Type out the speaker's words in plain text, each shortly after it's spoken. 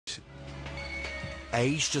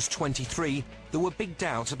Aged just 23, there were big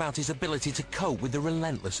doubts about his ability to cope with the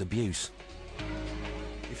relentless abuse.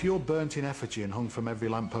 If you're burnt in effigy and hung from every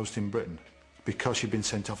lamppost in Britain because you've been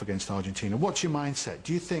sent off against Argentina, what's your mindset?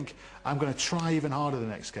 Do you think, I'm going to try even harder the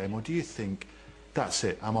next game, or do you think, that's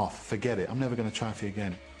it, I'm off, forget it, I'm never going to try for you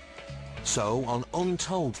again? So, on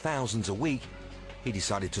untold thousands a week, he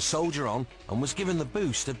decided to soldier on and was given the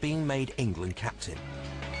boost of being made England captain.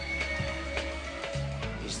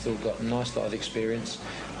 He's still got a nice lot of experience,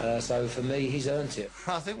 so for me, he's earned it.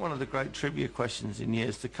 I think one of the great trivia questions in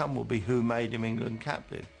years to come will be who made him England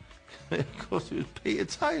captain. Of course, it was Peter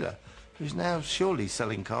Taylor, who's now surely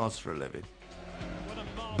selling cars for a living.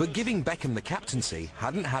 But giving Beckham the captaincy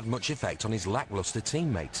hadn't had much effect on his lacklustre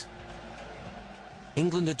teammates.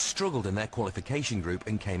 England had struggled in their qualification group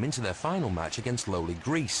and came into their final match against lowly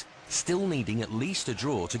Greece, still needing at least a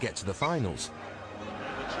draw to get to the finals.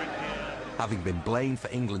 Having been blamed for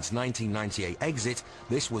England's 1998 exit,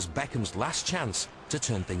 this was Beckham's last chance to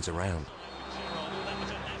turn things around.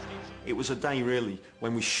 It was a day, really,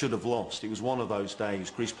 when we should have lost. It was one of those days.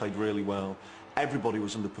 Greece played really well. Everybody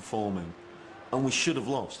was underperforming. And we should have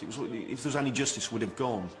lost. It was, if there was any justice, we'd have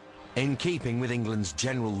gone. In keeping with England's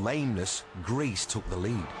general lameness, Greece took the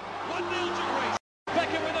lead.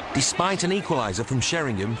 Despite an equaliser from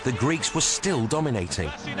Sheringham, the Greeks were still dominating.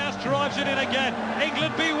 Nass drives it in again.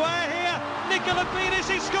 England beware here. Nicola Benis,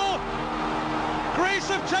 he scored. Greece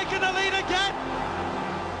have taken the lead again.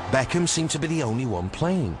 Beckham seemed to be the only one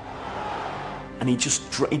playing. And he just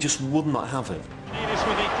would not have it. Benis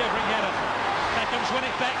with the endeavouring header. Beckham's win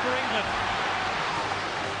it back for England.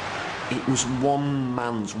 It was one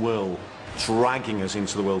man's will dragging us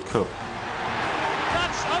into the World Cup.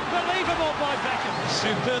 That's unbelievable by Beckham.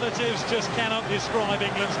 Superlatives just cannot describe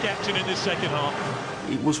England's captain in this second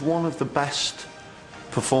half. It was one of the best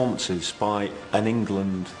performances by an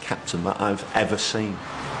England captain that I've ever seen.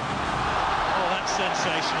 Oh, that's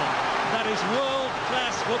sensational. That is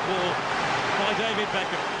world-class football by David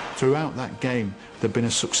Beckham. Throughout that game, there'd been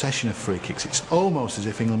a succession of free kicks. It's almost as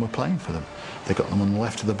if England were playing for them. They got them on the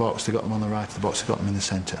left of the box, they got them on the right of the box, they got them in the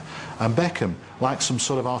centre. And Beckham, like some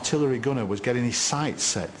sort of artillery gunner, was getting his sights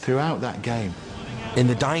set throughout that game. In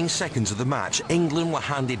the dying seconds of the match, England were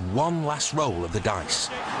handed one last roll of the dice.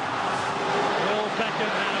 Will Beckham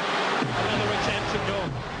have another attempt at goal?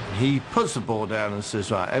 He puts the ball down and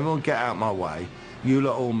says, right, everyone get out my way. You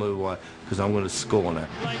lot all move away, because I'm going to score now.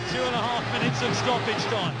 Played 2.5 minutes of stoppage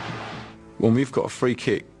time. When we've got a free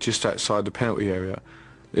kick just outside the penalty area,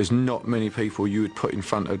 there's not many people you would put in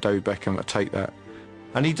front of David Beckham to take that.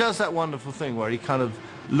 And he does that wonderful thing where he kind of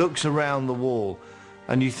looks around the wall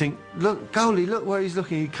and you think, look, goalie, look where he's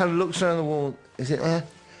looking. He kind of looks around the wall. Is it there?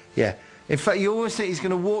 Yeah. In fact, you always think he's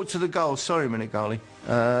going to walk to the goal. Sorry a minute, goalie.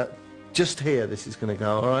 Just here this is going to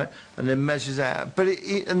go, all right? And then measures out. But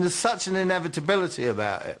and there's such an inevitability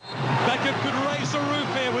about it. Beckham could raise the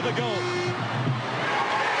roof here with a goal.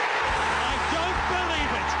 I don't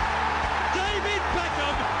believe it. David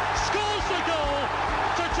Beckham scores the goal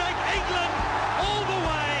to take England all the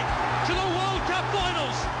way to the World Cup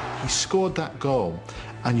finals. He scored that goal,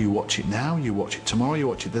 and you watch it now, you watch it tomorrow, you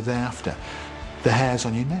watch it the day after. The hairs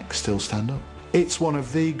on your neck still stand up. It's one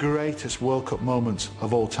of the greatest World Cup moments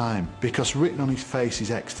of all time, because written on his face is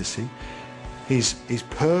ecstasy. He's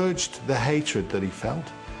purged the hatred that he felt.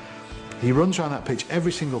 He runs around that pitch,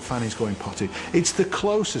 every single fan is going potty. It's the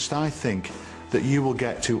closest, I think, that you will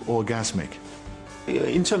get to orgasmic.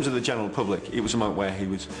 In terms of the general public, it was a moment where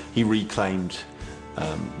he reclaimed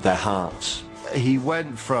their hearts. He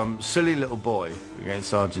went from silly little boy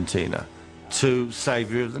against Argentina to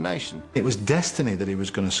saviour of the nation. It was destiny that he was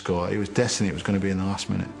going to score. It was destiny it was going to be in the last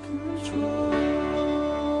minute.